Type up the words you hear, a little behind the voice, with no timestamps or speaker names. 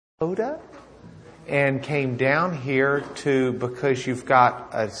Minnesota and came down here because you've got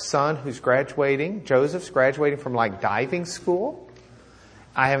a son who's graduating. Joseph's graduating from diving school.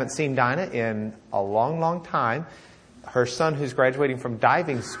 I haven't seen Dinah in a long, long time. Her son who's graduating from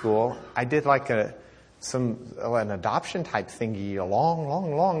diving school, I did an adoption type thingy a long,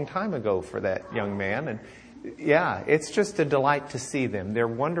 long, long time ago for that young man. And yeah, it's just a delight to see them. They're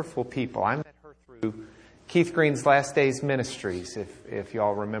wonderful people. I met her through Keith Green's Last Days Ministries, if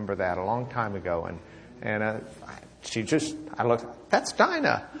y'all remember that, a long time ago. And I looked, that's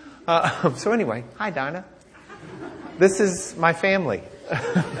Dinah. So anyway, hi Dinah. This is my family.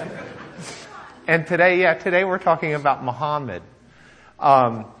 And today we're talking about Muhammad.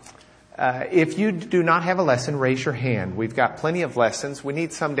 If you do not have a lesson, raise your hand. We've got plenty of lessons. We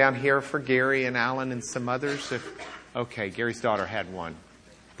need some down here for Gary and Alan and some others. Okay, Gary's daughter had one,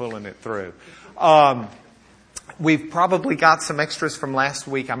 pulling it through. We've probably got some extras from last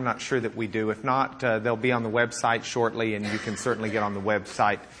week. I'm not sure that we do. If not, they'll be on the website shortly, and you can certainly get on the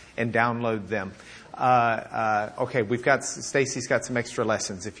website and download them. Okay, Stacy's got some extra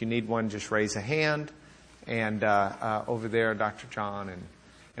lessons. If you need one, just raise a hand. And over there, Dr. John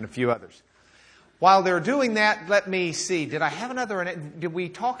and a few others. While they're doing that, let me see. Did I have another? Did we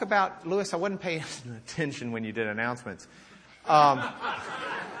talk about, Lewis, I wasn't paying attention when you did announcements.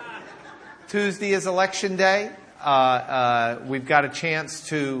 Tuesday is election day. We've got a chance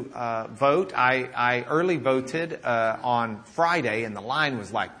to vote. I early voted on Friday, and the line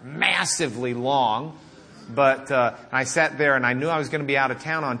was massively long. But I sat there, and I knew I was going to be out of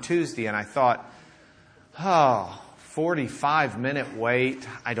town on Tuesday, and I thought, 45-minute wait.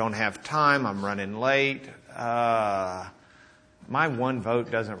 I don't have time. I'm running late. My one vote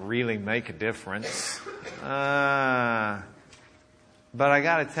doesn't really make a difference. But I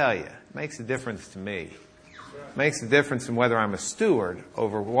got to tell you, it makes a difference to me. It makes a difference in whether I'm a steward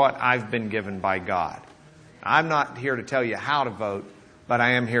over what I've been given by God. I'm not here to tell you how to vote, but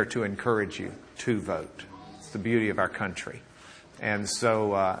I am here to encourage you to vote. It's the beauty of our country. And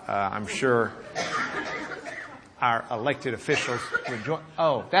so I'm sure our elected officials would join.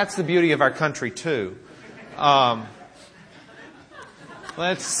 Oh, that's the beauty of our country, too.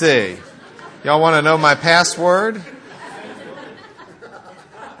 Let's see. Y'all want to know my password?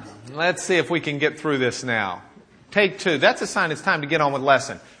 Let's see if we can get through this now. Take 2. That's a sign it's time to get on with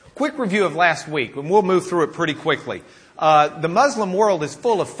lesson. Quick review of last week, and we'll move through it pretty quickly. The Muslim world is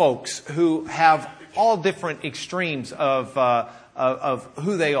full of folks who have all different extremes of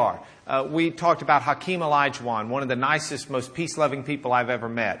who they are. We talked about Hakeem Olajuwon, one of the nicest, most peace-loving people I've ever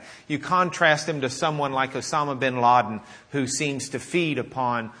met. You contrast him to someone like Osama bin Laden, who seems to feed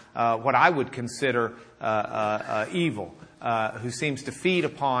upon what I would consider evil, who seems to feed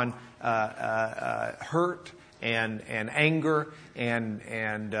upon hurt and anger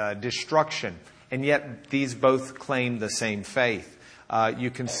and destruction. And yet these both claim the same faith. You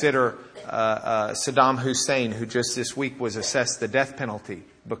consider Saddam Hussein, who just this week was assessed the death penalty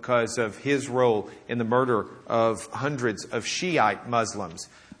because of his role in the murder of hundreds of Shiite Muslims.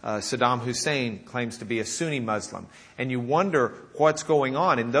 Saddam Hussein claims to be a Sunni Muslim. And you wonder what's going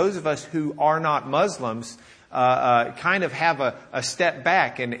on. And those of us who are not Muslims kind of have a step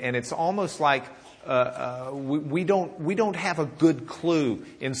back. And it's almost like we don't have a good clue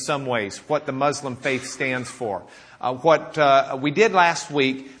in some ways what the Muslim faith stands for. What we did last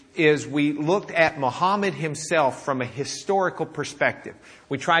week is we looked at Muhammad himself from a historical perspective.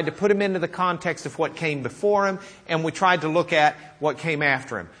 We tried to put him into the context of what came before him, and we tried to look at what came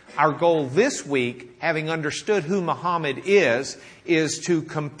after him. Our goal this week, having understood who Muhammad is to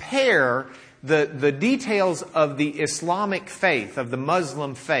compare the details of the Islamic faith, of the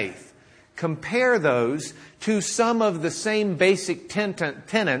Muslim faith. Compare those to some of the same basic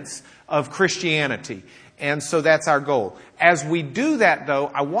tenets of Christianity. And so that's our goal. As we do that,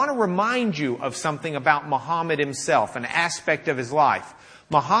 though, I want to remind you of something about Muhammad himself, an aspect of his life.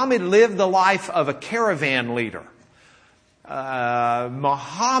 Muhammad lived the life of a caravan leader.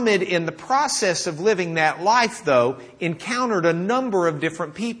 Muhammad, in the process of living that life, though, encountered a number of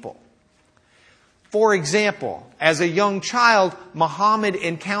different people. For example, as a young child, Muhammad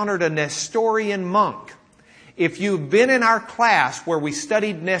encountered a Nestorian monk. If you've been in our class where we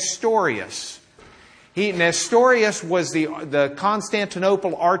studied Nestorius, Nestorius was the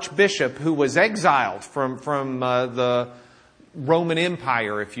Constantinople archbishop who was exiled from the Roman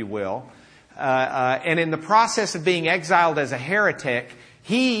Empire, if you will. And in the process of being exiled as a heretic,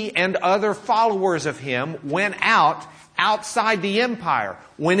 he and other followers of him went outside the empire,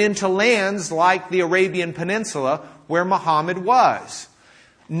 went into lands like the Arabian Peninsula where Muhammad was.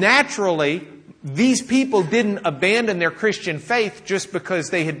 Naturally, these people didn't abandon their Christian faith just because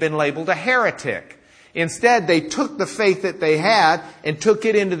they had been labeled a heretic. Instead, they took the faith that they had and took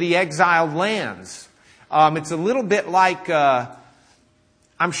it into the exiled lands. It's a little bit like,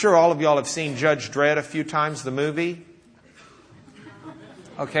 I'm sure all of y'all have seen Judge Dredd a few times, the movie.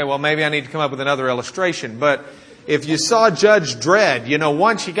 Okay, well, maybe I need to come up with another illustration. But if you saw Judge Dredd,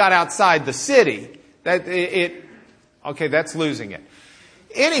 once you got outside the city, okay, that's losing it.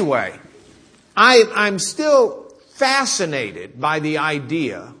 Anyway, I'm still fascinated by the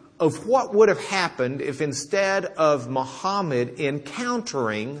idea of what would have happened if instead of Muhammad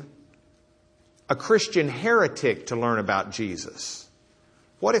encountering a Christian heretic to learn about Jesus,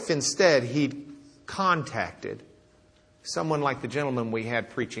 what if instead he'd contacted someone like the gentleman we had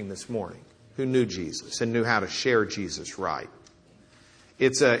preaching this morning who knew Jesus and knew how to share Jesus right?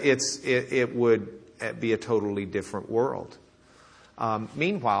 It would be a totally different world.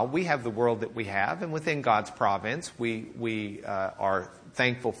 Meanwhile, we have the world that we have, and within God's providence, we are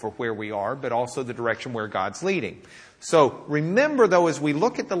thankful for where we are, but also the direction where God's leading. So remember, though, as we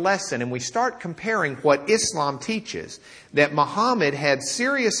look at the lesson and we start comparing what Islam teaches, that Muhammad had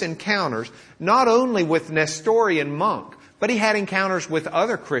serious encounters not only with Nestorian monk, but he had encounters with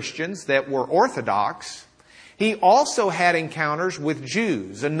other Christians that were Orthodox. He also had encounters with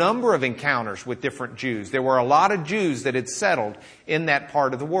Jews, a number of encounters with different Jews. There were a lot of Jews that had settled in that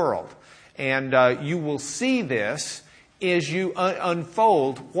part of the world. And you will see this as you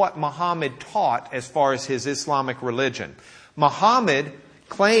unfold what Muhammad taught as far as his Islamic religion. Muhammad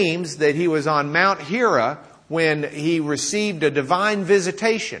claims that he was on Mount Hira when he received a divine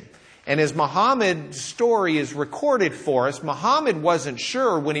visitation. And as Muhammad's story is recorded for us, Muhammad wasn't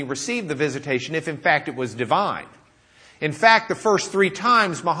sure when he received the visitation if in fact it was divine. In fact, the first 3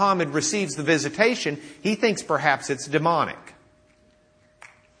 times Muhammad receives the visitation, he thinks perhaps it's demonic.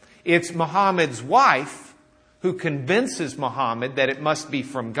 It's Muhammad's wife who convinces Muhammad that it must be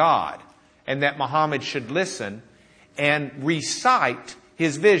from God and that Muhammad should listen and recite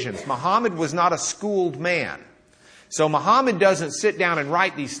his visions. Muhammad was not a schooled man. So Muhammad doesn't sit down and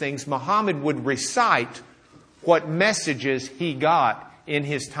write these things. Muhammad would recite what messages he got in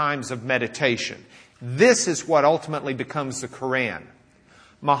his times of meditation. This is what ultimately becomes the Quran.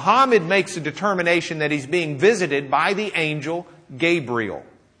 Muhammad makes a determination that he's being visited by the angel Gabriel.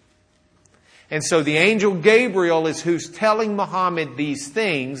 And so the angel Gabriel is who's telling Muhammad these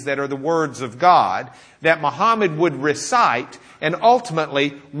things that are the words of God that Muhammad would recite and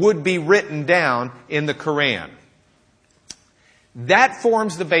ultimately would be written down in the Quran. That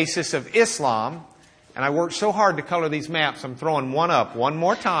forms the basis of Islam. And I worked so hard to color these maps, I'm throwing one up one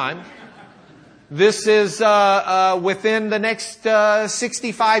more time. This is within the next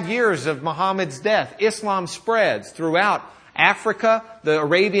 65 years of Muhammad's death. Islam spreads throughout Africa, the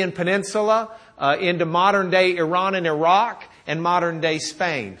Arabian Peninsula, into modern-day Iran and Iraq, and modern-day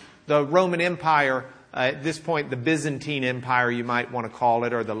Spain. The Roman Empire, at this point the Byzantine Empire you might want to call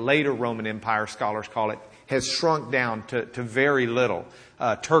it, or the later Roman Empire, scholars call it, has shrunk down to very little.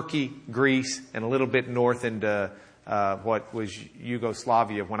 Turkey, Greece, and a little bit north into what was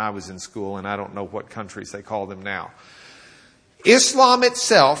Yugoslavia when I was in school, and I don't know what countries they call them now. Islam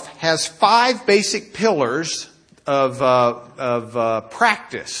itself has 5 basic pillars of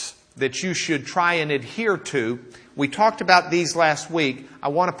practice that you should try and adhere to. We talked about these last week. I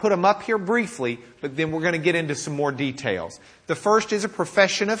want to put them up here briefly, but then we're going to get into some more details. The first is a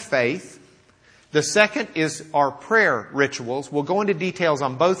profession of faith. The second is our prayer rituals. We'll go into details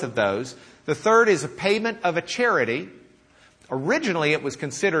on both of those. The third is a payment of a charity. Originally, it was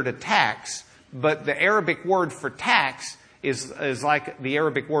considered a tax, but the Arabic word for tax is like the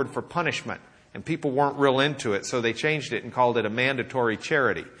Arabic word for punishment. And people weren't real into it, so they changed it and called it a mandatory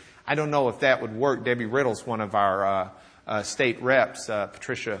charity. I don't know if that would work. Debbie Riddle's one of our state reps.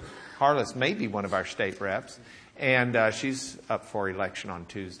 Patricia Harless may be one of our state reps. And she's up for election on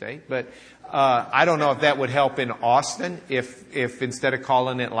Tuesday. But I don't know if that would help in Austin. If instead of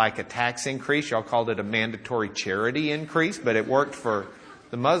calling it like a tax increase, y'all called it a mandatory charity increase. But it worked for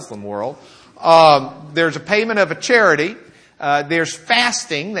the Muslim world. There's a payment of a charity. There's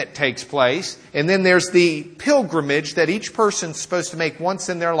fasting that takes place. And then there's the pilgrimage that each person's supposed to make once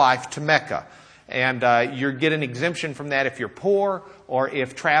in their life to Mecca. And you get an exemption from that if you're poor or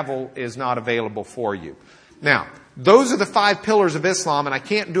if travel is not available for you. Now, those are the 5 pillars of Islam, and I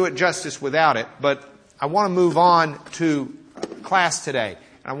can't do it justice without it, but I want to move on to class today.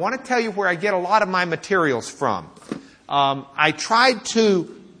 And I want to tell you where I get a lot of my materials from. I tried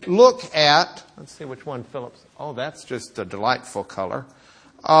to look at, let's see which one Phillips. Oh, that's just a delightful color.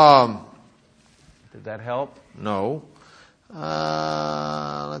 Did that help? No.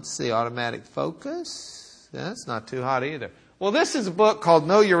 Let's see, automatic focus. That's not too hot either. Well, this is a book called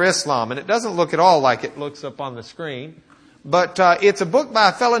Know Your Islam, and it doesn't look at all like it looks up on the screen. But it's a book by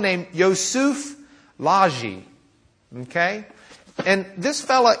a fellow named Yusuf Laji. Okay? And this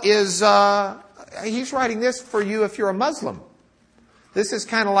fella is, he's writing this for you if you're a Muslim. This is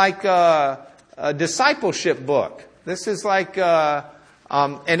kind of like a discipleship book. This is like, and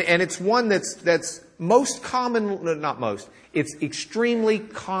it's one that's most common, not most, it's extremely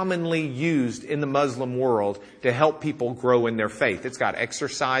commonly used in the Muslim world to help people grow in their faith. It's got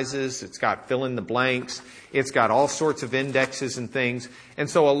exercises, it's got fill in the blanks, it's got all sorts of indexes and things. And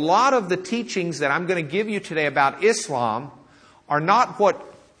so a lot of the teachings that I'm going to give you today about Islam are not what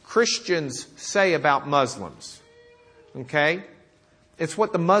Christians say about Muslims. Okay? It's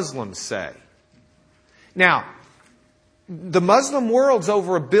what the Muslims say. Now, the Muslim world's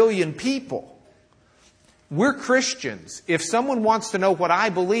over 1 billion people. We're Christians. If someone wants to know what I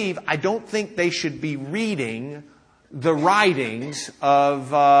believe, I don't think they should be reading the writings of,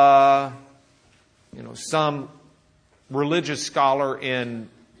 some religious scholar in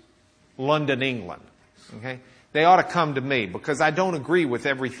London, England. Okay? They ought to come to me because I don't agree with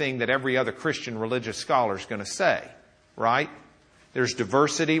everything that every other Christian religious scholar is going to say. Right? There's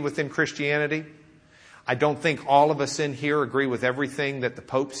diversity within Christianity. I don't think all of us in here agree with everything that the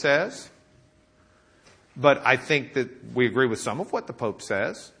Pope says. But I think that we agree with some of what the Pope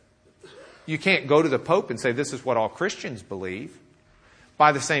says. You can't go to the Pope and say, this is what all Christians believe.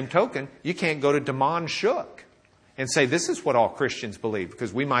 By the same token, you can't go to Daman Shook and say, this is what all Christians believe,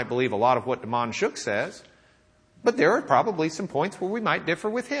 because we might believe a lot of what Daman Shook says. But there are probably some points where we might differ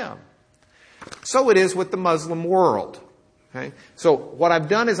with him. So it is with the Muslim world. Okay? So what I've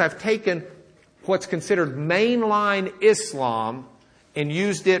done is I've taken what's considered mainline Islam and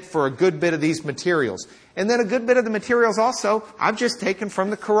used it for a good bit of these materials. And then a good bit of the materials also I've just taken from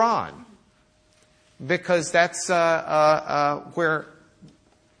the Quran. Because that's where,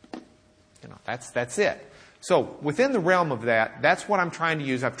 that's it. So within the realm of that, that's what I'm trying to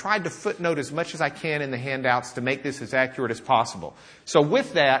use. I've tried to footnote as much as I can in the handouts to make this as accurate as possible. So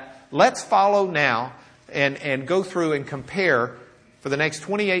with that, let's follow now and go through and compare for the next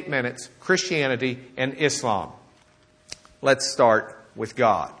 28 minutes Christianity and Islam. Let's start with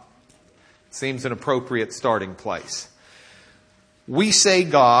God. Seems an appropriate starting place. We say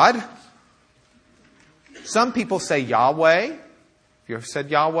God. Some people say Yahweh. Have you ever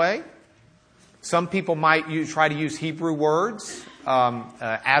said Yahweh? Some people might try to use Hebrew words.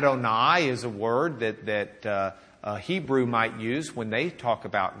 Adonai is a word that Hebrew might use when they talk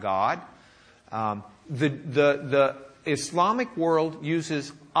about God. The Islamic world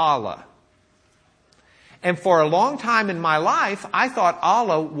uses Allah. And for a long time in my life, I thought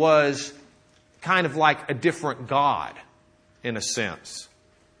Allah was kind of like a different God, in a sense.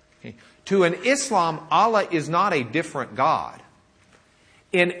 Okay. To an Islam, Allah is not a different God.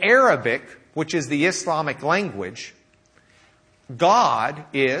 In Arabic, which is the Islamic language, God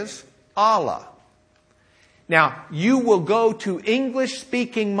is Allah. Now, you will go to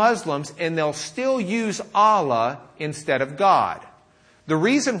English-speaking Muslims and they'll still use Allah instead of God. The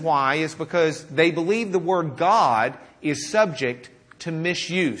reason why is because they believe the word God is subject to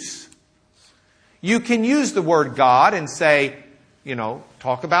misuse. You can use the word God and say,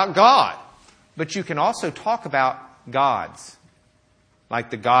 talk about God. But you can also talk about gods. Like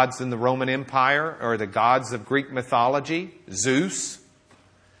the gods in the Roman Empire or the gods of Greek mythology, Zeus.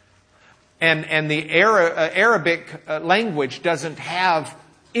 And the Arabic language doesn't have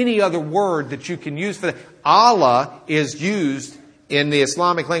any other word that you can use for that. Allah is used in the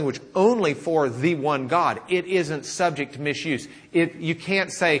Islamic language only for the one God. It isn't subject to misuse. You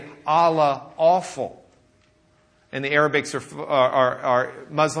can't say Allah awful. And the Arabics are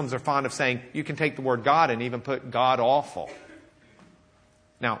Muslims are fond of saying you can take the word God and even put God awful.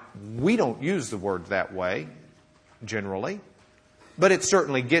 Now, we don't use the word that way, generally, but it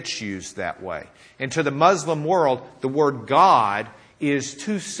certainly gets used that way. And to the Muslim world, the word God is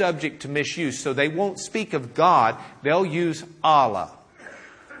too subject to misuse, so they won't speak of God, they'll use Allah.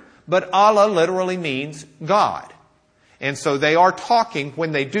 But Allah literally means God. And so they are talking,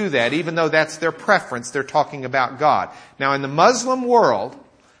 when they do that, even though that's their preference, they're talking about God. Now in the Muslim world,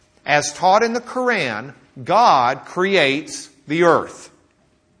 as taught in the Quran, God creates the earth.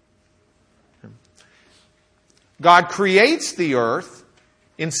 God creates the earth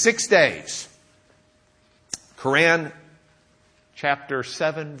in 6 days. Quran chapter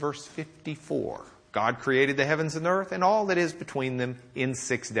 7, verse 54. God created the heavens and the earth and all that is between them in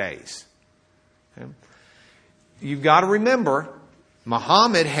 6 days. Okay. You've got to remember,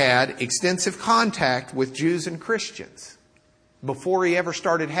 Muhammad had extensive contact with Jews and Christians. before he ever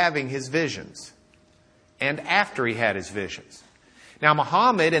started having his visions and after he had his visions. Now,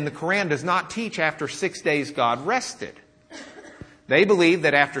 Muhammad and the Quran does not teach after 6 days God rested. They believe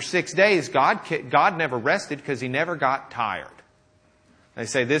that after 6 days God never rested because he never got tired. They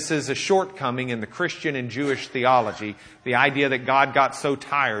say this is a shortcoming in the Christian and Jewish theology, the idea that God got so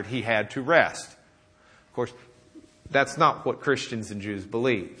tired he had to rest. Of course, that's not what Christians and Jews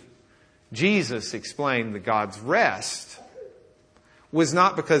believe. Jesus explained that God's rest was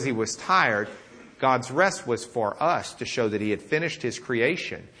not because he was tired. God's rest was for us to show that he had finished his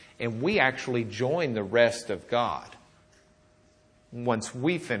creation, and we actually join the rest of God once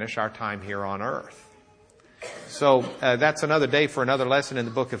we finish our time here on earth. So that's another day for another lesson in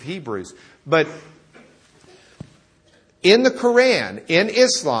the book of Hebrews. But in the Quran, in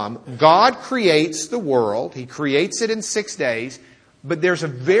Islam, God creates the world. He creates it in 6 days. But there's a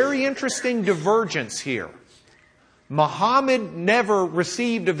very interesting divergence here. Muhammad never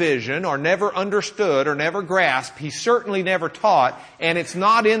received a vision or never understood or never grasped. He certainly never taught, and it's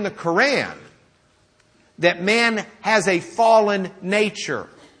not in the Quran, that man has a fallen nature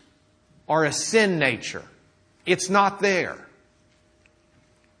or a sin nature. It's not there.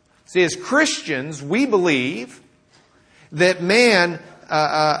 See, as Christians, we believe that man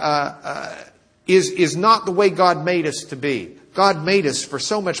is not the way God made us to be. God made us for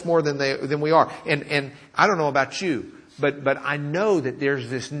so much more than we are. And I don't know about you, but I know that there's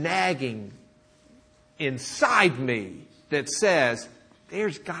this nagging inside me that says,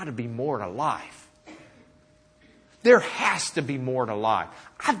 there's got to be more to life. There has to be more to life.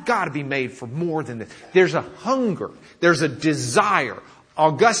 I've got to be made for more than this. There's a hunger. There's a desire.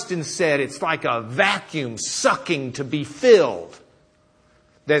 Augustine said it's like a vacuum sucking to be filled.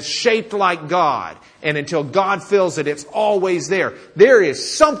 That's shaped like God. And until God fills it, it's always there. There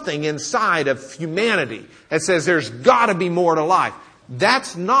is something inside of humanity that says there's got to be more to life.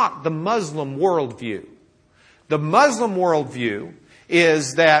 That's not the Muslim worldview. The Muslim worldview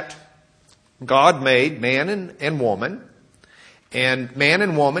is that God made man and woman. And man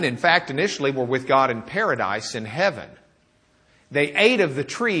and woman, in fact, initially were with God in paradise in heaven. They ate of the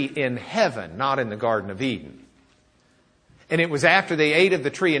tree in heaven, not in the Garden of Eden. And it was after they ate of the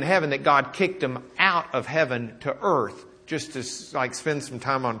tree in heaven that God kicked them out of heaven to earth, just to spend some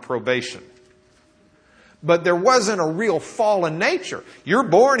time on probation. But there wasn't a real fallen nature. You're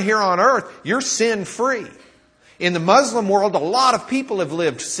born here on earth, you're sin-free. In the Muslim world, a lot of people have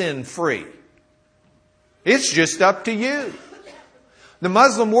lived sin-free. It's just up to you. The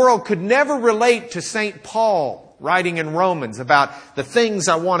Muslim world could never relate to St. Paul writing in Romans about the things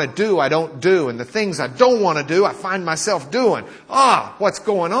I want to do, I don't do, and the things I don't want to do, I find myself doing. What's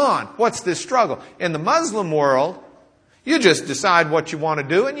going on? What's this struggle? In the Muslim world, you just decide what you want to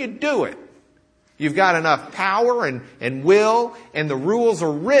do and you do it. You've got enough power and will, and the rules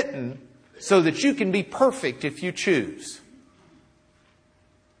are written so that you can be perfect if you choose.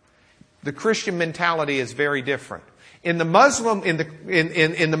 The Christian mentality is very different. In the Muslim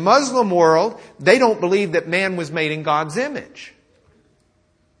world, they don't believe that man was made in God's image.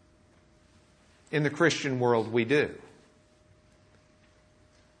 In the Christian world, we do.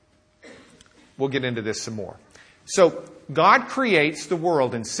 We'll get into this some more. So, God creates the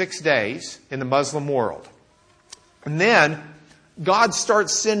world in 6 days in the Muslim world. And then, God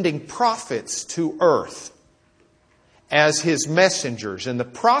starts sending prophets to earth as His messengers. And the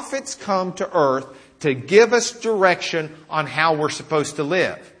prophets come to earth to give us direction on how we're supposed to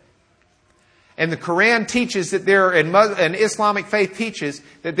live. And the Quran teaches that and Islamic faith teaches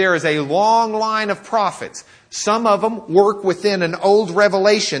that there is a long line of prophets. Some of them work within an old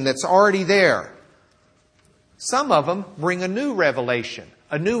revelation that's already there. Some of them bring a new revelation,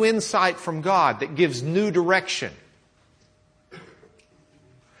 a new insight from God that gives new direction.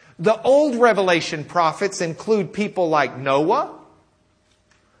 The old revelation prophets include people like Noah.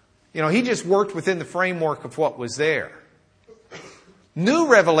 He just worked within the framework of what was there. New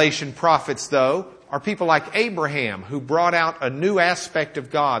revelation prophets, though, are people like Abraham, who brought out a new aspect of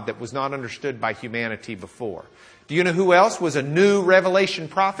God that was not understood by humanity before. Do you know who else was a new revelation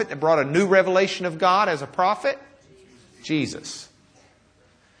prophet that brought a new revelation of God as a prophet? Jesus.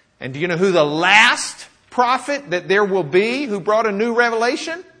 And do you know who the last prophet that there will be who brought a new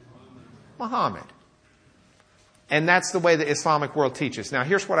revelation? Muhammad. And that's the way the Islamic world teaches. Now,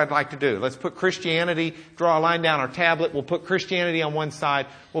 here's what I'd like to do. Let's put Christianity, draw a line down our tablet. We'll put Christianity on one side.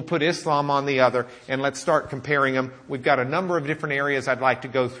 We'll put Islam on the other. And let's start comparing them. We've got a number of different areas I'd like to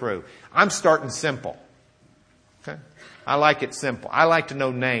go through. I'm starting simple. Okay? I like it simple. I like to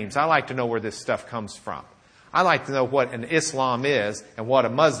know names. I like to know where this stuff comes from. I like to know what an Islam is and what a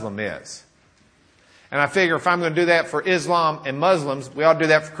Muslim is. And I figure if I'm going to do that for Islam and Muslims, we ought to do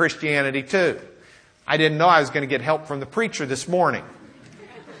that for Christianity too. I didn't know I was going to get help from the preacher this morning.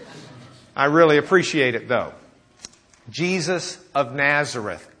 I really appreciate it though. Jesus of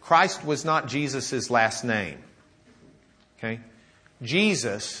Nazareth. Christ was not Jesus' last name. Okay?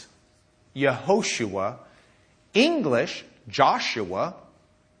 Jesus, Yehoshua, English, Joshua.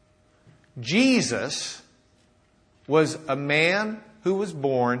 Jesus was a man who was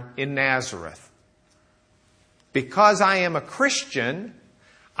born in Nazareth. Because I am a Christian,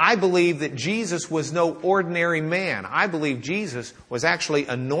 I believe that Jesus was no ordinary man. I believe Jesus was actually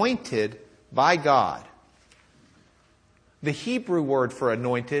anointed by God. The Hebrew word for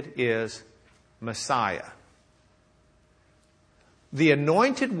anointed is Messiah. The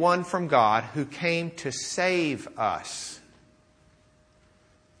anointed one from God who came to save us.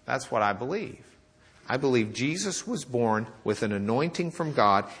 That's what I believe. I believe Jesus was born with an anointing from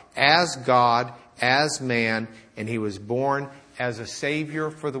God, as man, and He was born as a Savior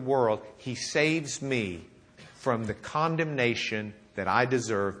for the world. He saves me from the condemnation that I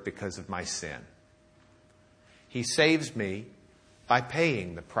deserve because of my sin. He saves me by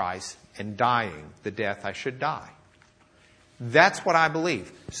paying the price and dying the death I should die. That's what I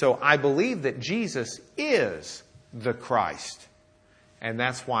believe. So I believe that Jesus is the Christ. And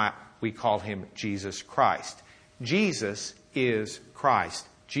that's why we call Him Jesus Christ. Jesus is Christ.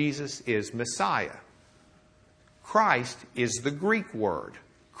 Jesus is Messiah. Christ is the Greek word,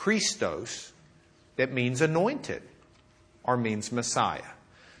 Christos, that means anointed or means Messiah.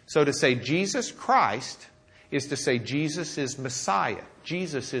 So to say Jesus Christ is to say Jesus is Messiah.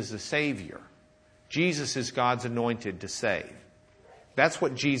 Jesus is the Savior. Jesus is God's anointed to save. That's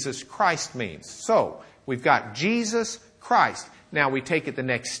what Jesus Christ means. So we've got Jesus Christ. Now we take it the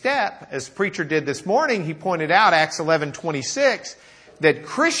next step. As the preacher did this morning, he pointed out, Acts 11:26, that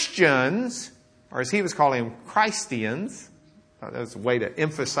Christians, or as he was calling them, Christians, that was a way to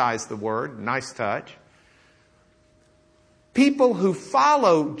emphasize the word, nice touch, people who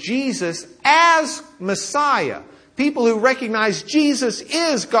follow Jesus as Messiah, people who recognize Jesus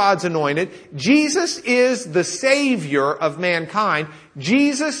is God's anointed, Jesus is the Savior of mankind,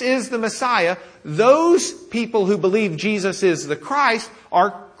 Jesus is the Messiah, those people who believe Jesus is the Christ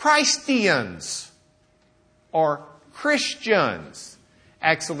are Christians or Christians.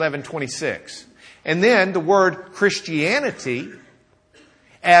 Acts 11:26. And then the word Christianity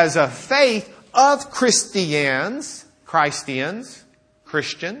as a faith of Christians, Christians,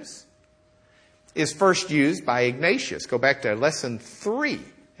 is first used by Ignatius. Go back to lesson 3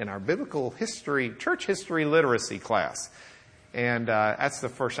 in our biblical history, church history literacy class. And that's the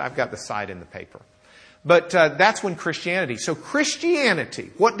first, I've got the site in the paper. But that's when Christianity. So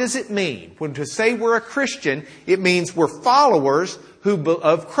Christianity, what does it mean? When to say we're a Christian, it means we're followers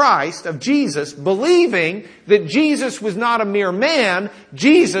of Christ, of Jesus, believing that Jesus was not a mere man,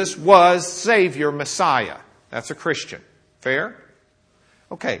 Jesus was Savior, Messiah. That's a Christian. Fair?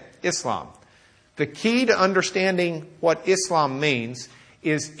 Okay, Islam. The key to understanding what Islam means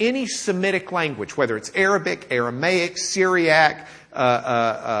is any Semitic language, whether it's Arabic, Aramaic, Syriac,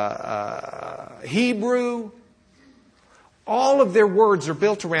 Hebrew, all of their words are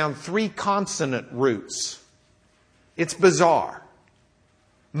built around 3 consonant roots. It's bizarre.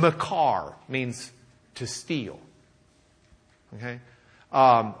 Makar means to steal. Okay?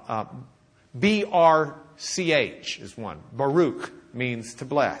 B-R-C-H is one. Baruch means to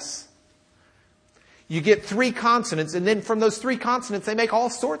bless. You get 3 consonants, and then from those 3 consonants, they make all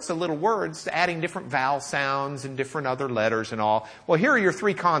sorts of little words, adding different vowel sounds and different other letters and all. Well, here are your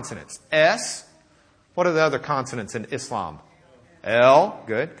 3 consonants. S. What are the other consonants in Islam? L.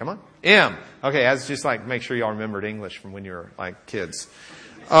 Good. Come on. M. Okay, that's just like, make sure y'all remembered English from when you were like kids.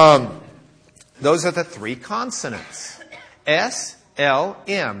 Those are the 3 consonants. S, L,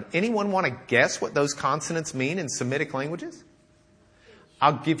 M. Anyone want to guess what those consonants mean in Semitic languages?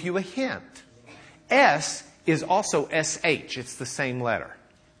 I'll give you a hint. S is also SH. It's the same letter.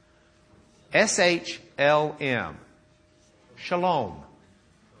 S-H-L-M. Shalom.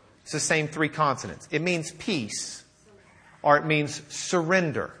 It's the same 3 consonants. It means peace, or it means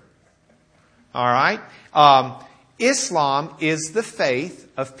surrender. All right? Islam is the faith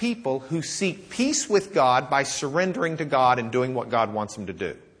of people who seek peace with God by surrendering to God and doing what God wants them to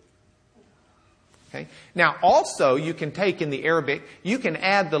do. Okay? Now, also, you can take in the Arabic, you can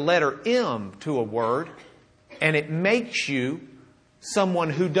add the letter M to a word, and it makes you someone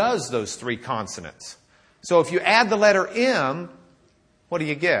who does those 3 consonants. So if you add the letter M, what do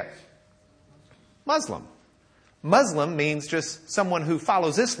you get? Muslim. Muslim means just someone who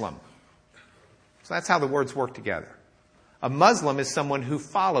follows Islam. So that's how the words work together. A Muslim is someone who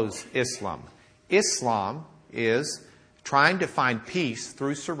follows Islam. Islam is trying to find peace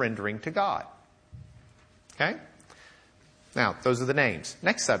through surrendering to God. Okay? Now, those are the names.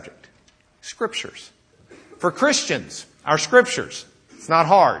 Next subject. Scriptures. For Christians, our Scriptures. It's not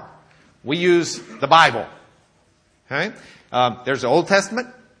hard. We use the Bible. Okay? There's the Old Testament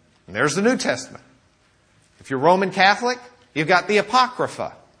and there's the New Testament. If you're Roman Catholic, you've got the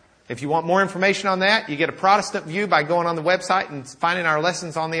Apocrypha. If you want more information on that, you get a Protestant view by going on the website and finding our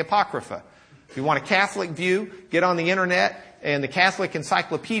lessons on the Apocrypha. If you want a Catholic view, get on the internet, and the Catholic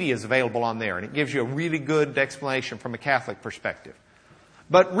Encyclopedia is available on there, and it gives you a really good explanation from a Catholic perspective.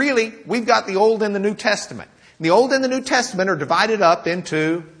 But really, we've got the Old and the New Testament. The Old and the New Testament are divided up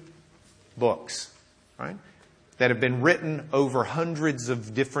into books, right, that have been written over hundreds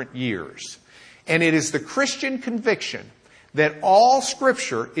of different years. And it is the Christian conviction that all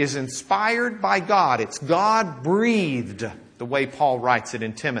Scripture is inspired by God. It's God-breathed, the way Paul writes it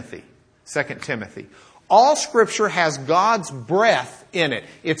in Timothy, 2 Timothy. All Scripture has God's breath in it.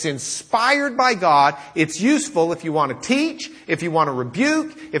 It's inspired by God. It's useful if you want to teach, if you want to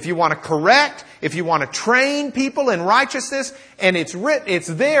rebuke, if you want to correct, if you want to train people in righteousness. And it's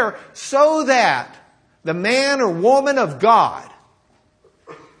there so that the man or woman of God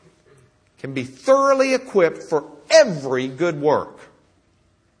can be thoroughly equipped for every good work.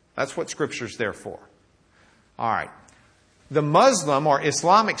 That's what Scripture's there for. All right. The Muslim or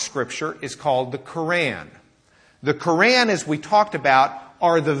Islamic Scripture is called the Quran. The Quran, as we talked about,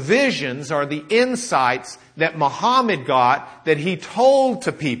 are the visions, are the insights that Muhammad got, that he told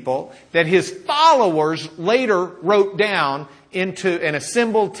to people, that his followers later wrote down into and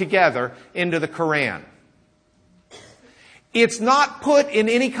assembled together into the Quran. It's not put in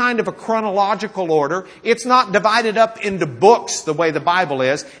any kind of a chronological order. It's not divided up into books the way the Bible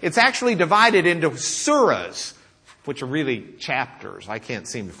is. It's actually divided into surahs, which are really chapters. I can't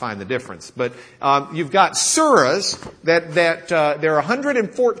seem to find the difference. But you've got surahs that there are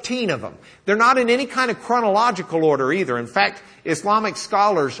 114 of them. They're not in any kind of chronological order either. In fact, Islamic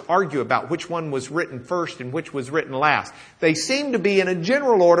scholars argue about which one was written first and which was written last. They seem to be in a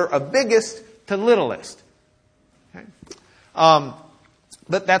general order of biggest to littlest. Okay?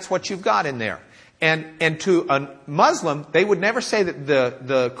 But that's what you've got in there. And to a Muslim, they would never say that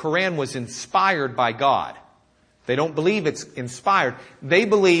the Quran was inspired by God. They don't believe it's inspired. They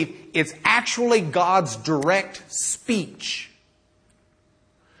believe it's actually God's direct speech.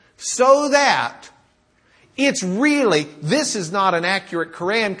 So that it's really, this is not an accurate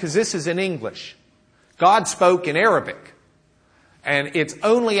Quran because this is in English. God spoke in Arabic. And it's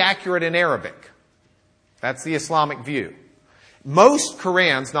only accurate in Arabic. That's the Islamic view. Most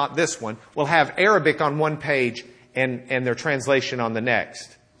Qurans, not this one, will have Arabic on one page and their translation on the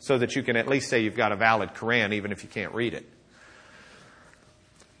next, so that you can at least say you've got a valid Quran even if you can't read it.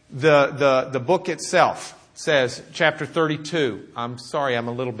 The book itself says, chapter 32, I'm sorry, I'm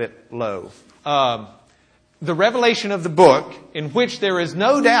a little bit low. The revelation of the book in which there is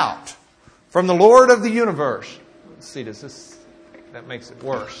no doubt from the Lord of the universe. Let's see, that makes it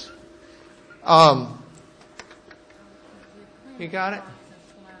worse. You got it?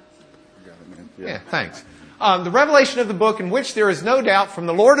 Yeah, thanks. The revelation of the book in which there is no doubt from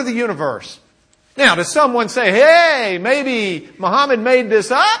the Lord of the universe. Now, does someone say, hey, maybe Muhammad made this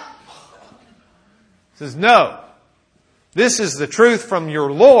up? He says, no. This is the truth from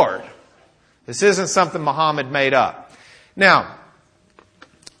your Lord. This isn't something Muhammad made up. Now,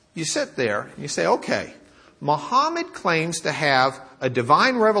 you sit there and you say, okay, Muhammad claims to have a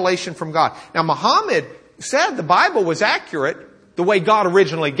divine revelation from God. Now, Muhammad said the Bible was accurate the way God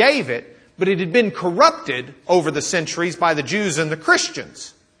originally gave it, but it had been corrupted over the centuries by the Jews and the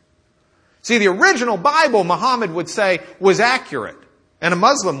Christians. See, the original Bible, Muhammad would say, was accurate, and a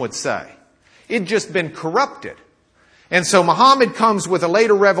Muslim would say. It'd just been corrupted. And so Muhammad comes with a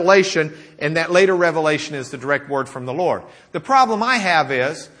later revelation, and that later revelation is the direct word from the Lord. The problem I have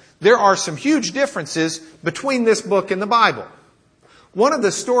is, there are some huge differences between this book and the Bible. One of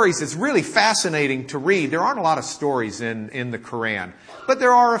the stories is really fascinating to read. There aren't a lot of stories in the Quran, but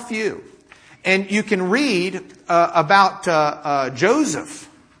there are a few. And you can read about Joseph.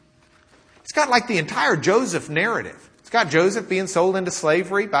 It's got like the entire Joseph narrative. It's got Joseph being sold into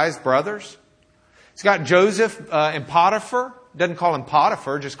slavery by his brothers. It's got Joseph and Potiphar. Doesn't call him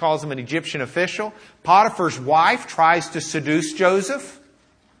Potiphar, just calls him an Egyptian official. Potiphar's wife tries to seduce Joseph.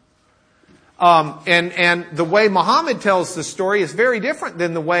 And the way Muhammad tells the story is very different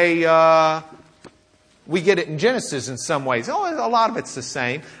than the way we get it in Genesis in some ways. Oh, a lot of it's the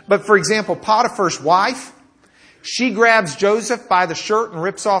same. But for example, Potiphar's wife, she grabs Joseph by the shirt and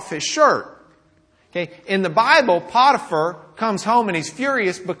rips off his shirt. Okay, in the Bible, Potiphar comes home and he's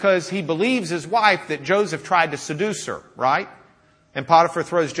furious because he believes his wife that Joseph tried to seduce her, right? And Potiphar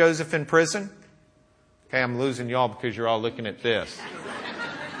throws Joseph in prison. Okay, I'm losing y'all because you're all looking at this.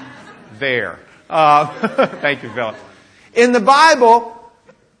 There. Thank you, Philip. In the Bible,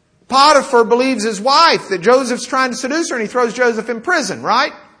 Potiphar believes his wife that Joseph's trying to seduce her and he throws Joseph in prison,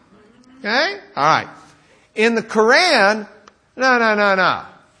 right? Okay? Alright. In the Quran, no.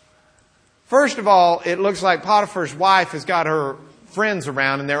 First of all, it looks like Potiphar's wife has got her friends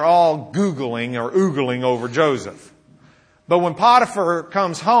around and they're all Googling or oogling over Joseph. But when Potiphar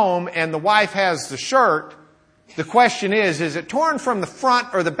comes home and the wife has the shirt, the question is it torn from the front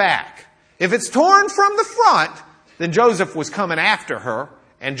or the back? If it's torn from the front, then Joseph was coming after her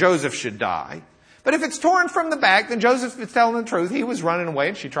and Joseph should die. But if it's torn from the back, then Joseph is telling the truth. He was running away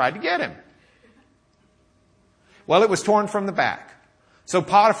and she tried to get him. Well, it was torn from the back. So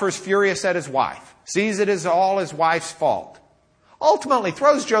Potiphar's furious at his wife, sees it as all his wife's fault. Ultimately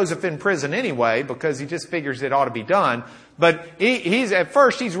throws Joseph in prison anyway because he just figures it ought to be done. But he's at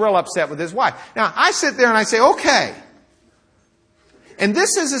first he's real upset with his wife. Now, I sit there and I say, okay. And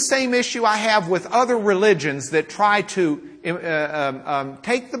this is the same issue I have with other religions that try to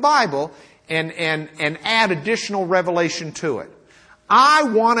take the Bible and add additional revelation to it. I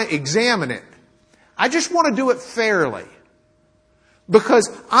want to examine it. I just want to do it fairly. Because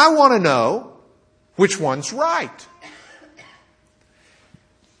I want to know which one's right.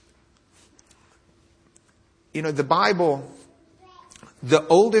 You know, the Bible, the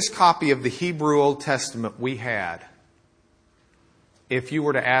oldest copy of the Hebrew Old Testament we had, if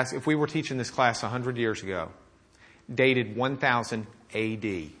we were teaching this class 100 years ago, dated 1000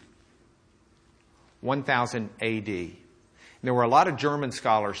 AD. 1000 AD. And there were a lot of German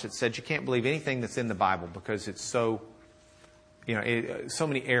scholars that said you can't believe anything that's in the Bible because it's so, so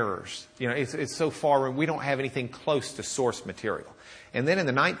many errors. It's so far, we don't have anything close to source material. And then in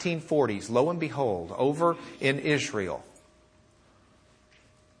the 1940s, lo and behold, over in Israel,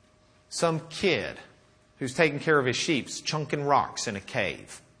 some kid who's taking care of his sheep's chunking rocks in a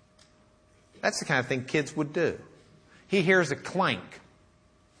cave. That's the kind of thing kids would do. He hears a clank.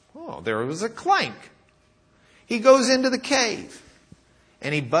 Oh, there was a clank. He goes into the cave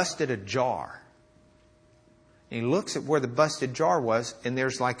and he busted a jar. And he looks at where the busted jar was, and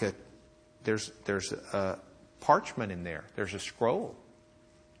there's a parchment in there. There's a scroll.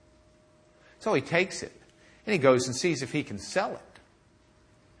 So he takes it, and he goes and sees if he can sell it.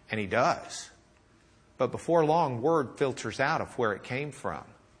 And he does. But before long, word filters out of where it came from.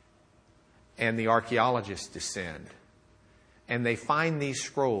 And the archaeologists descend. And they find these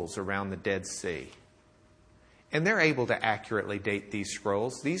scrolls around the Dead Sea. And they're able to accurately date these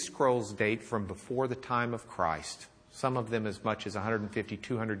scrolls. These scrolls date from before the time of Christ. Some of them as much as 150,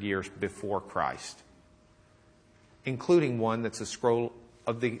 200 years before Christ. Including one that's a scroll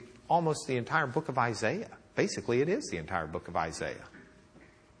of almost the entire book of Isaiah. Basically, it is the entire book of Isaiah.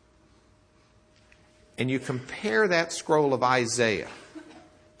 And you compare that scroll of Isaiah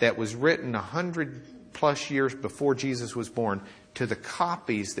that was written 100 plus years before Jesus was born to the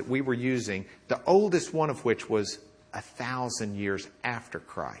copies that we were using, the oldest one of which was 1,000 years after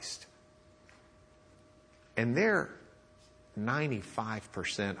Christ. And they're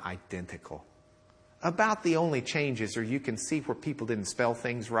 95% identical. About the only changes are you can see where people didn't spell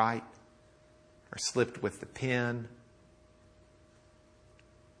things right or slipped with the pen.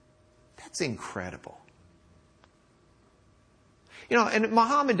 That's incredible. And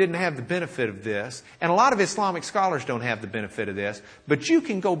Muhammad didn't have the benefit of this, and a lot of Islamic scholars don't have the benefit of this, but you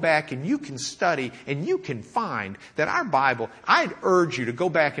can go back and you can study and you can find that our Bible, I'd urge you to go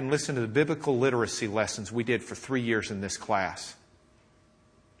back and listen to the biblical literacy lessons we did for 3 years in this class.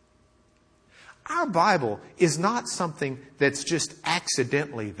 Our Bible is not something that's just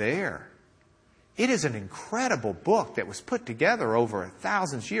accidentally there. It is an incredible book that was put together over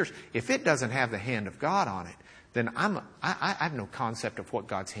 1,000 years. If it doesn't have the hand of God on it, then I have no concept of what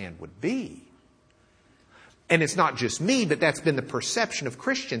God's hand would be. And it's not just me, but that's been the perception of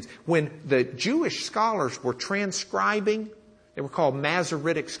Christians. When the Jewish scholars were transcribing, they were called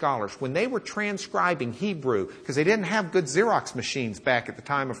Masoretic scholars. When they were transcribing Hebrew, because they didn't have good Xerox machines back at the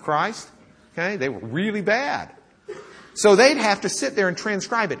time of Christ, okay, they were really bad. So they'd have to sit there and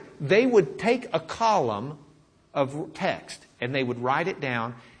transcribe it. They would take a column of text and they would write it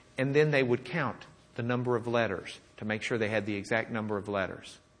down, and then they would count the number of letters to make sure they had the exact number of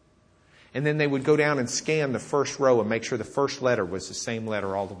letters. And then they would go down and scan the first row and make sure the first letter was the same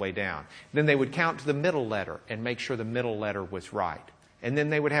letter all the way down. Then they would count to the middle letter and make sure the middle letter was right. And then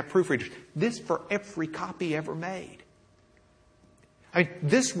they would have proofreaders. This for every copy ever made. I mean,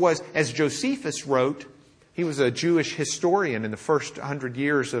 this was, as Josephus wrote, he was a Jewish historian in the first 100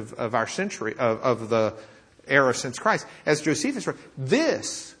 years of our century, of the era since Christ. As Josephus wrote,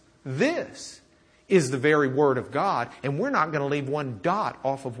 this is the very Word of God, and we're not going to leave one dot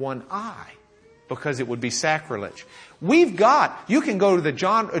off of one I, because it would be sacrilege. You can go to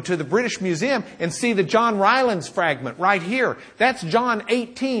the British Museum and see the John Rylands fragment right here. That's John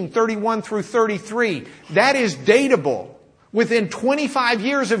 18, 31 through 33. That is datable within 25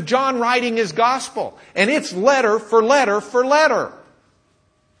 years of John writing his gospel. And it's letter for letter for letter.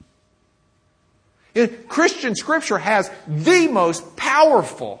 Christian Scripture has the most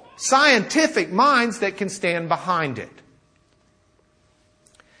powerful scientific minds that can stand behind it.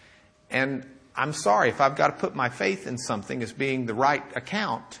 And I'm sorry, if I've got to put my faith in something as being the right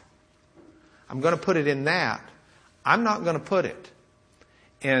account, I'm going to put it in that. I'm not going to put it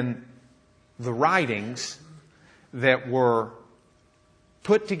in the writings that were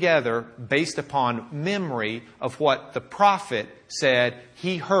put together based upon memory of what the prophet said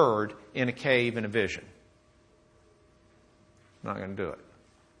he heard in a cave in a vision. I'm not going to do it.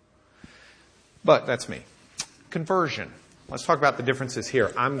 But that's me. Conversion. Let's talk about the differences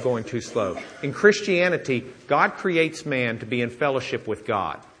here. I'm going too slow. In Christianity, God creates man to be in fellowship with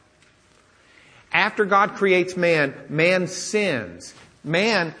God. After God creates man, man sins.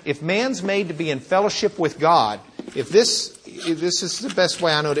 If man's made to be in fellowship with God, if this is the best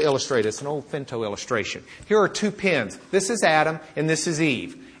way I know to illustrate it. It's an old Finto illustration. Here are two pins. This is Adam and this is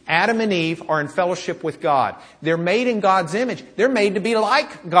Eve. Adam and Eve are in fellowship with God. They're made in God's image. They're made to be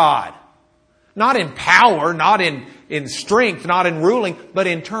like God. Not in power, not in strength, not in ruling, but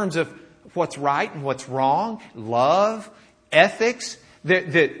in terms of what's right and what's wrong, love, ethics,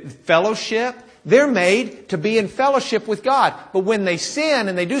 the fellowship. They're made to be in fellowship with God. But when they sin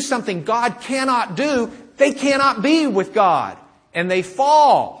and they do something God cannot do, they cannot be with God. And they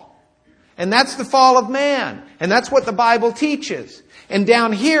fall. And that's the fall of man. And that's what the Bible teaches. And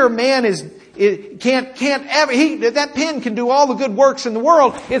down here, man can't ever, that pen can do all the good works in the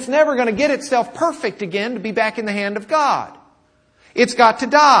world. It's never going to get itself perfect again to be back in the hand of God. It's got to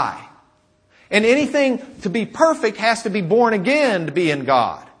die. And anything to be perfect has to be born again to be in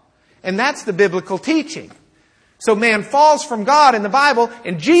God. And that's the biblical teaching. So man falls from God in the Bible,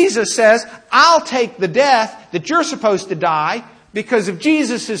 and Jesus says, I'll take the death that you're supposed to die, because of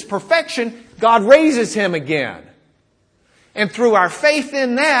Jesus' perfection, God raises him again. And through our faith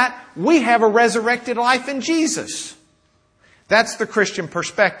in that, we have a resurrected life in Jesus. That's the Christian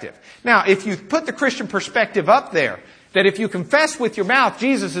perspective. Now, if you put the Christian perspective up there, that if you confess with your mouth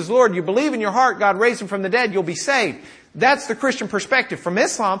Jesus is Lord, you believe in your heart God raised him from the dead, you'll be saved. That's the Christian perspective. From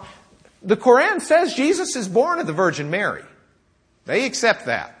Islam, the Quran says Jesus is born of the Virgin Mary. They accept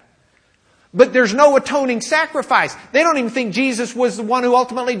that. But there's no atoning sacrifice. They don't even think Jesus was the one who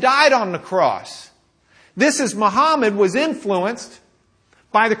ultimately died on the cross. This is Muhammad was influenced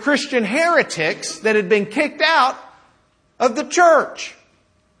by the Christian heretics that had been kicked out of the church.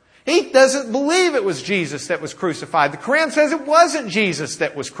 He doesn't believe it was Jesus that was crucified. The Quran says it wasn't Jesus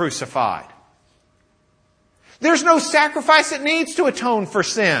that was crucified. There's no sacrifice that needs to atone for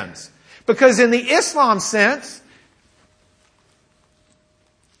sins. Because in the Islam sense,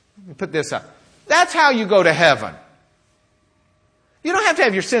 let me put this up. That's how you go to heaven. You don't have to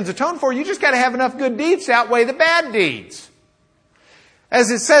have your sins atoned for. You just got to have enough good deeds to outweigh the bad deeds.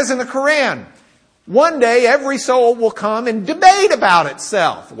 As it says in the Quran, one day every soul will come and debate about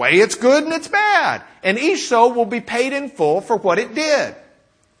itself, the way it's good and it's bad. And each soul will be paid in full for what it did.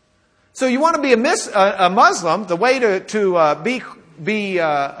 So you want to be a Muslim, the way to be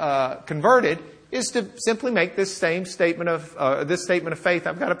converted is to simply make this same statement of faith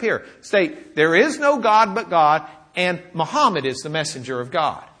I've got up here. State, there is no God but God, and Muhammad is the messenger of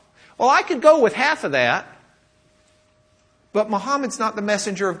God. Well, I could go with half of that, but Muhammad's not the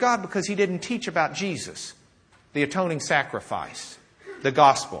messenger of God because he didn't teach about Jesus, the atoning sacrifice, the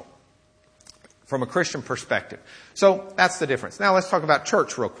gospel, from a Christian perspective. So that's the difference. Now let's talk about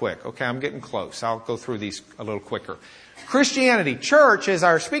church real quick. Okay, I'm getting close. I'll go through these a little quicker. Christianity, church, as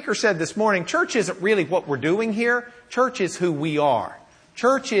our speaker said this morning, church isn't really what we're doing here. Church is who we are.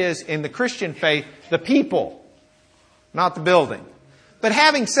 Church is, in the Christian faith, the people, not the building. But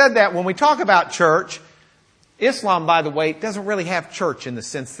having said that, when we talk about church, Islam, by the way, doesn't really have church in the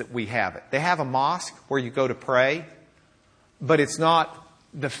sense that we have it. They have a mosque where you go to pray, but it's not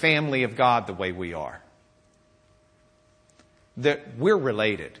the family of God the way we are. That we're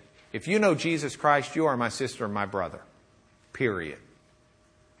related. If you know Jesus Christ, you are my sister and my brother. Period.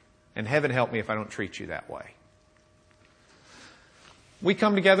 And heaven help me if I don't treat you that way. We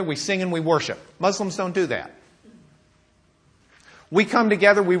come together, we sing and we worship. Muslims don't do that. We come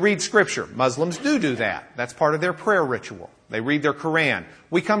together, we read Scripture. Muslims do that. That's part of their prayer ritual. They read their Quran.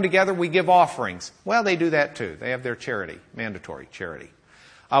 We come together, we give offerings. Well, they do that too. They have their charity, mandatory charity.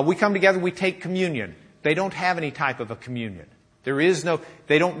 We come together, we take communion. They don't have any type of a communion.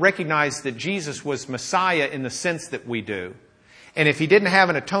 They don't recognize that Jesus was Messiah in the sense that we do. And if He didn't have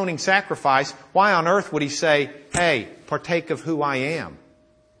an atoning sacrifice, why on earth would He say, hey, partake of who I am?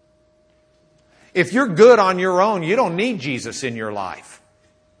 If you're good on your own, you don't need Jesus in your life.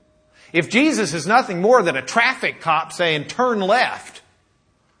 If Jesus is nothing more than a traffic cop saying, turn left,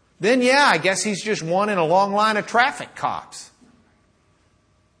 then yeah, I guess He's just one in a long line of traffic cops.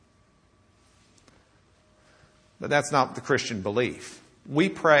 But that's not the Christian belief. We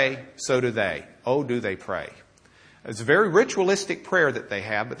pray, so do they. Oh, do they pray. It's a very ritualistic prayer that they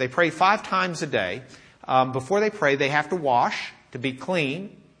have, but they pray 5 times a day. Before they pray, they have to wash to be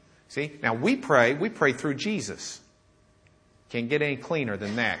clean. See, now we pray through Jesus. Can't get any cleaner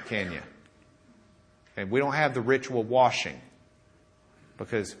than that, can you? And we don't have the ritual washing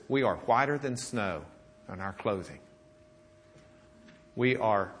because we are whiter than snow on our clothing. We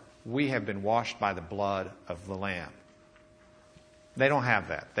have been washed by the blood of the Lamb. They don't have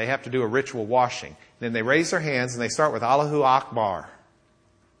that. They have to do a ritual washing. Then they raise their hands and they start with Allahu Akbar,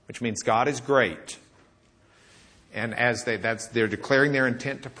 which means God is great. And they're declaring their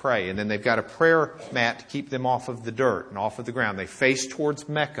intent to pray. And then they've got a prayer mat to keep them off of the dirt and off of the ground. They face towards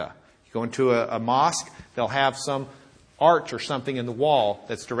Mecca. You go into a mosque, they'll have some arch or something in the wall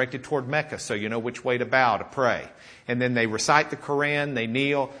that's directed toward Mecca so you know which way to bow to pray. And then they recite the Quran, they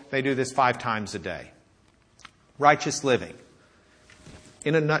kneel. They do this 5 times a day. Righteous living.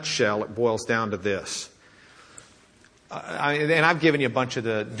 In a nutshell, it boils down to this. And I've given you a bunch of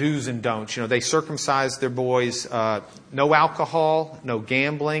the do's and don'ts. They circumcise their boys. No alcohol, no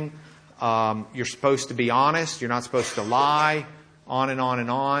gambling. You're supposed to be honest. You're not supposed to lie. On and on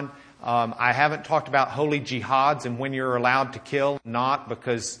and on. I haven't talked about holy jihads and when you're allowed to kill. Not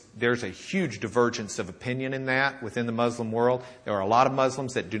because there's a huge divergence of opinion in that within the Muslim world. There are a lot of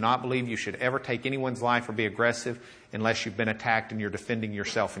Muslims that do not believe you should ever take anyone's life or be aggressive unless you've been attacked and you're defending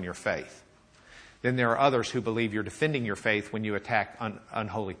yourself and your faith. Then there are others who believe you're defending your faith when you attack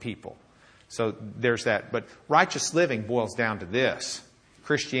unholy people. So there's that. But righteous living boils down to this.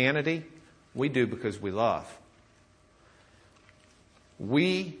 Christianity, we do because we love.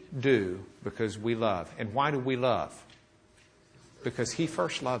 We do because we love. And why do we love? Because He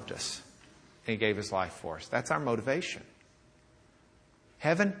first loved us and He gave His life for us. That's our motivation.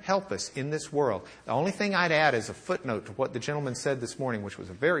 Heaven help us in this world. The only thing I'd add is a footnote to what the gentleman said this morning, which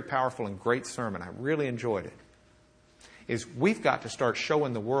was a very powerful and great sermon. I really enjoyed it. Is we've got to start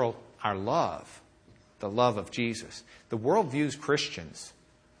showing the world our love, the love of Jesus. The world views Christians,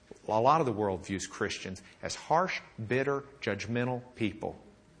 a lot of the world views Christians as harsh, bitter, judgmental people.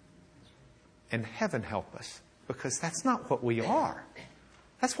 And heaven help us, because that's not what we are.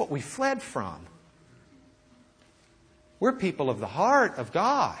 That's what we fled from. We're people of the heart of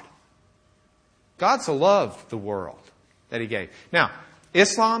God. God so loved the world that He gave. Now,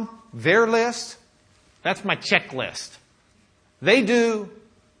 Islam, their list, that's my checklist. They do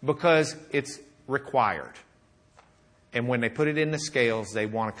because it's required. And when they put it in the scales, they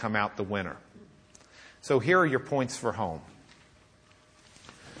want to come out the winner. So here are your points for home.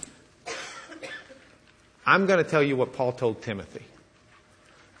 I'm going to tell you what Paul told Timothy.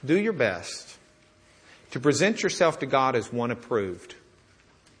 Do your best to present yourself to God as one approved.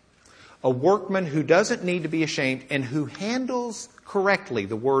 A workman who doesn't need to be ashamed and who handles correctly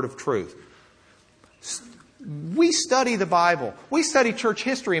the word of truth. We study the Bible. We study church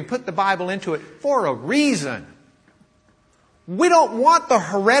history and put the Bible into it for a reason. We don't want the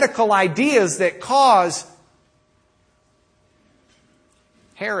heretical ideas that cause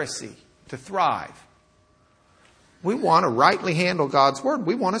heresy to thrive. We want to rightly handle God's Word.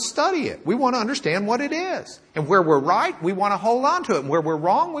 We want to study it. We want to understand what it is. And where we're right, we want to hold on to it. And where we're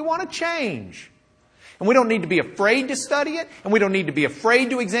wrong, we want to change. And we don't need to be afraid to study it. And we don't need to be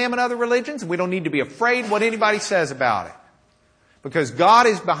afraid to examine other religions. And we don't need to be afraid what anybody says about it. Because God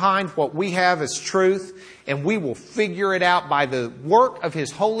is behind what we have as truth. And we will figure it out by the work of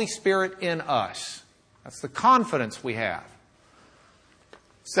His Holy Spirit in us. That's the confidence we have.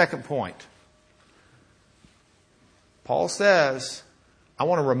 Second point. Paul says, I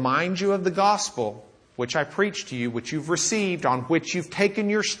want to remind you of the gospel which I preached to you, which you've received, on which you've taken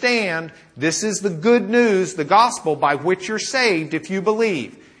your stand. This is the good news, the gospel by which you're saved if you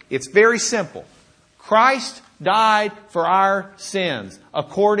believe. It's very simple. Christ died for our sins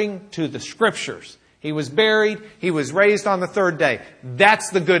according to the Scriptures. He was buried. He was raised on the 3rd day. That's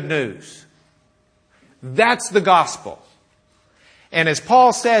the good news. That's the gospel. And as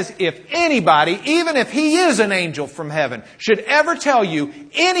Paul says, if anybody, even if he is an angel from heaven, should ever tell you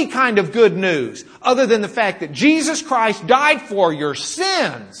any kind of good news other than the fact that Jesus Christ died for your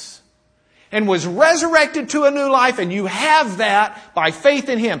sins and was resurrected to a new life, and you have that by faith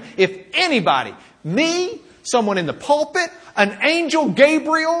in Him. If anybody, me, someone in the pulpit, an angel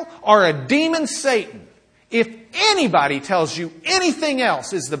Gabriel, or a demon Satan, if anybody tells you anything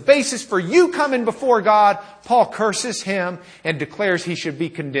else is the basis for you coming before God, Paul curses him and declares he should be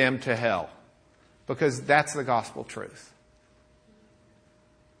condemned to hell. Because that's the gospel truth.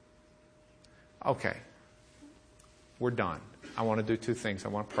 Okay. We're done. I want to do two things. I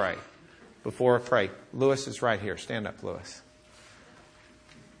want to pray. Before I pray, Lewis is right here. Stand up, Lewis.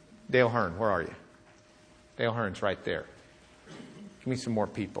 Dale Hearn, where are you? Dale Hearn's right there. Give me some more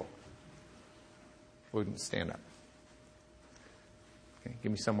people. Wouldn't stand up. Okay,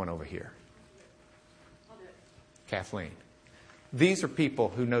 give me someone over here. I'll do it. Kathleen. These are people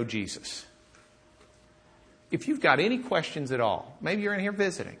who know Jesus. If you've got any questions at all, maybe you're in here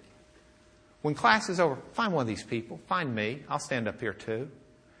visiting. When class is over, find one of these people. Find me. I'll stand up here too.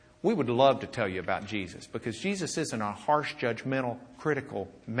 We would love to tell you about Jesus, because Jesus isn't a harsh, judgmental, critical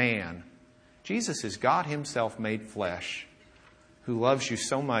man. Jesus is God Himself made flesh, who loves you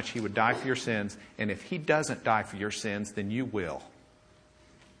so much He would die for your sins. And if He doesn't die for your sins, then you will.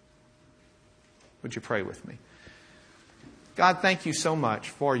 Would you pray with me? God, thank you so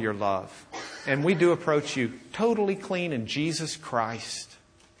much for your love. And we do approach you totally clean in Jesus Christ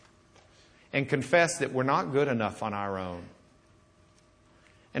and confess that we're not good enough on our own.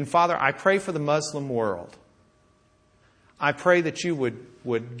 And Father, I pray for the Muslim world. I pray that you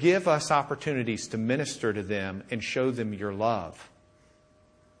would give us opportunities to minister to them and show them your love.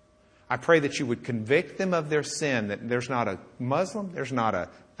 I pray that you would convict them of their sin, that there's not a Muslim, there's not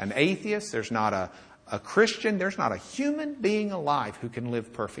an atheist, there's not a Christian, there's not a human being alive who can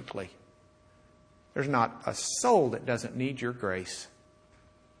live perfectly. There's not a soul that doesn't need your grace.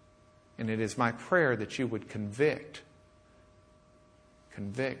 And it is my prayer that you would convict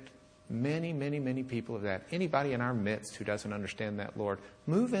many, many, many people of that. Anybody in our midst who doesn't understand that, Lord,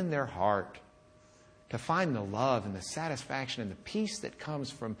 move in their heart to find the love and the satisfaction and the peace that comes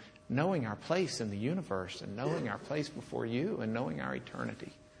from knowing our place in the universe and knowing our place before you and knowing our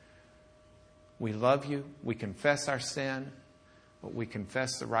eternity. We love you. We confess our sin, but we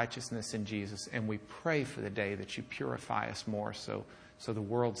confess the righteousness in Jesus, and we pray for the day that you purify us more so the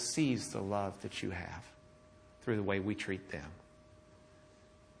world sees the love that you have through the way we treat them.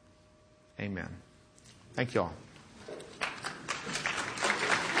 Amen. Thank you all.